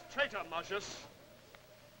 Yes, traitor, Marcius.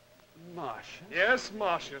 Marcius? Yes,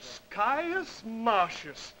 Marcius. Caius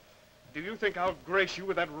Marcius. Do you think I'll grace you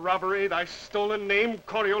with that robbery, thy stolen name,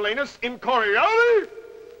 Coriolanus, in Corioli?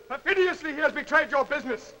 Perfidiously he has betrayed your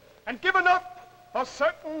business and given up a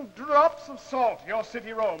certain drops of salt, your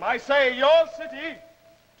city Rome. I say your city,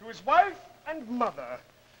 to his wife and mother,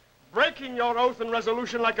 breaking your oath and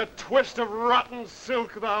resolution like a twist of rotten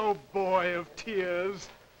silk, thou boy of tears.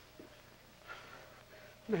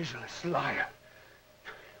 Measureless liar.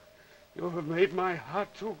 You have made my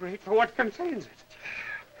heart too great for what contains it.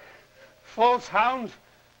 False hound,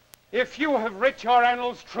 If you have writ your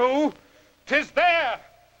annals true, 'tis there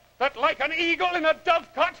that like an eagle in a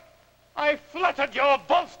dovecot, I fluttered your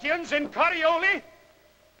Volstians in Corioli.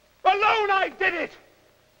 Alone I did it.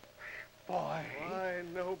 Boy. My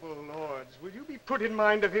noble lords, will you be put in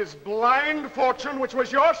mind of his blind fortune, which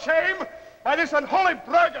was your shame, by this unholy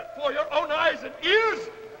braggart for your own eyes and ears?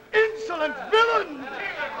 Insolent villain!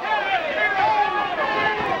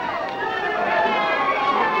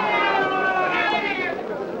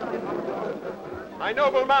 My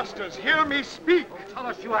noble masters, hear me speak. Tell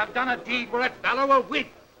us you have done a deed whereat valor a wit.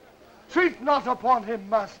 Treat not upon him,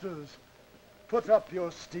 masters. Put up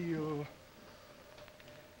your steel.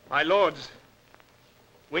 My lords,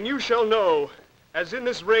 when you shall know, as in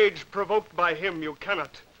this rage provoked by him you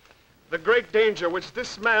cannot, the great danger which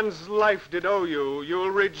this man's life did owe you,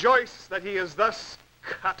 you'll rejoice that he is thus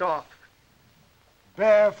cut off.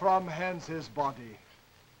 Bear from hence his body,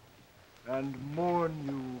 and mourn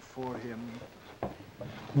you for him.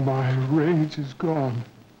 My rage is gone,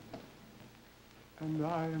 and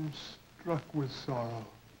I am struck with sorrow.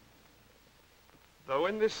 Though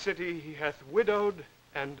in this city he hath widowed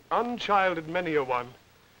and unchilded many a one,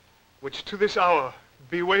 which to this hour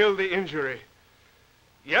bewail the injury,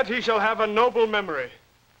 yet he shall have a noble memory.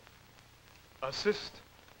 Assist.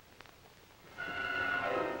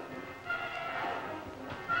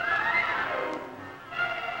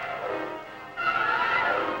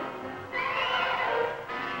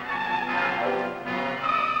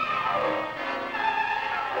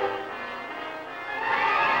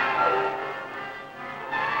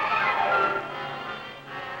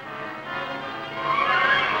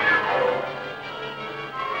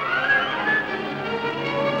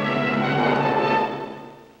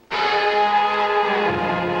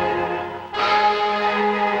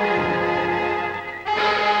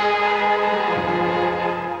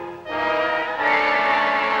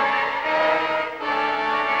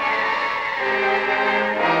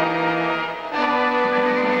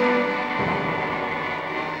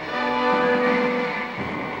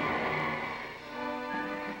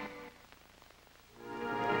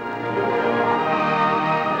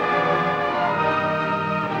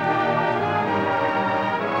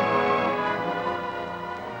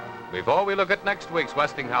 Before we look at next week's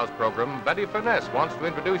Westinghouse program, Betty Furness wants to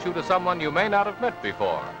introduce you to someone you may not have met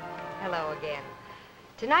before. Hello again.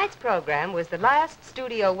 Tonight's program was the last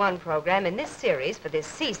Studio One program in this series for this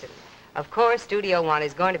season. Of course, Studio One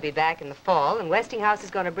is going to be back in the fall, and Westinghouse is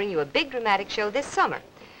going to bring you a big dramatic show this summer.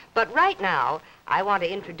 But right now, I want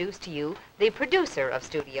to introduce to you the producer of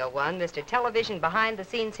Studio One, Mr. Television Behind the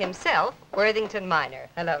Scenes himself, Worthington Minor.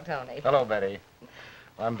 Hello, Tony. Hello, Betty.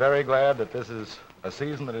 I'm very glad that this is a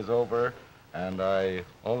season that is over, and I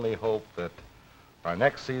only hope that our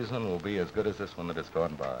next season will be as good as this one that has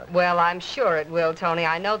gone by. Well, I'm sure it will, Tony.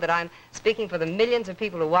 I know that I'm speaking for the millions of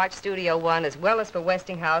people who watch Studio One as well as for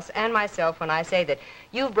Westinghouse and myself when I say that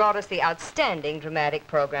you've brought us the outstanding dramatic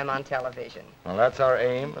program on television. Well, that's our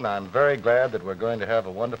aim, and I'm very glad that we're going to have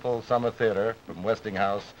a wonderful summer theater from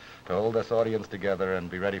Westinghouse to hold this audience together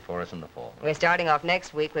and be ready for us in the fall. We're starting off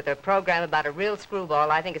next week with a program about a real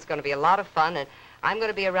screwball. I think it's going to be a lot of fun, and I'm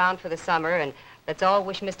going to be around for the summer, and let's all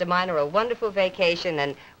wish Mr. Minor a wonderful vacation,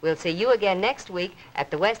 and we'll see you again next week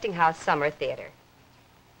at the Westinghouse Summer Theater.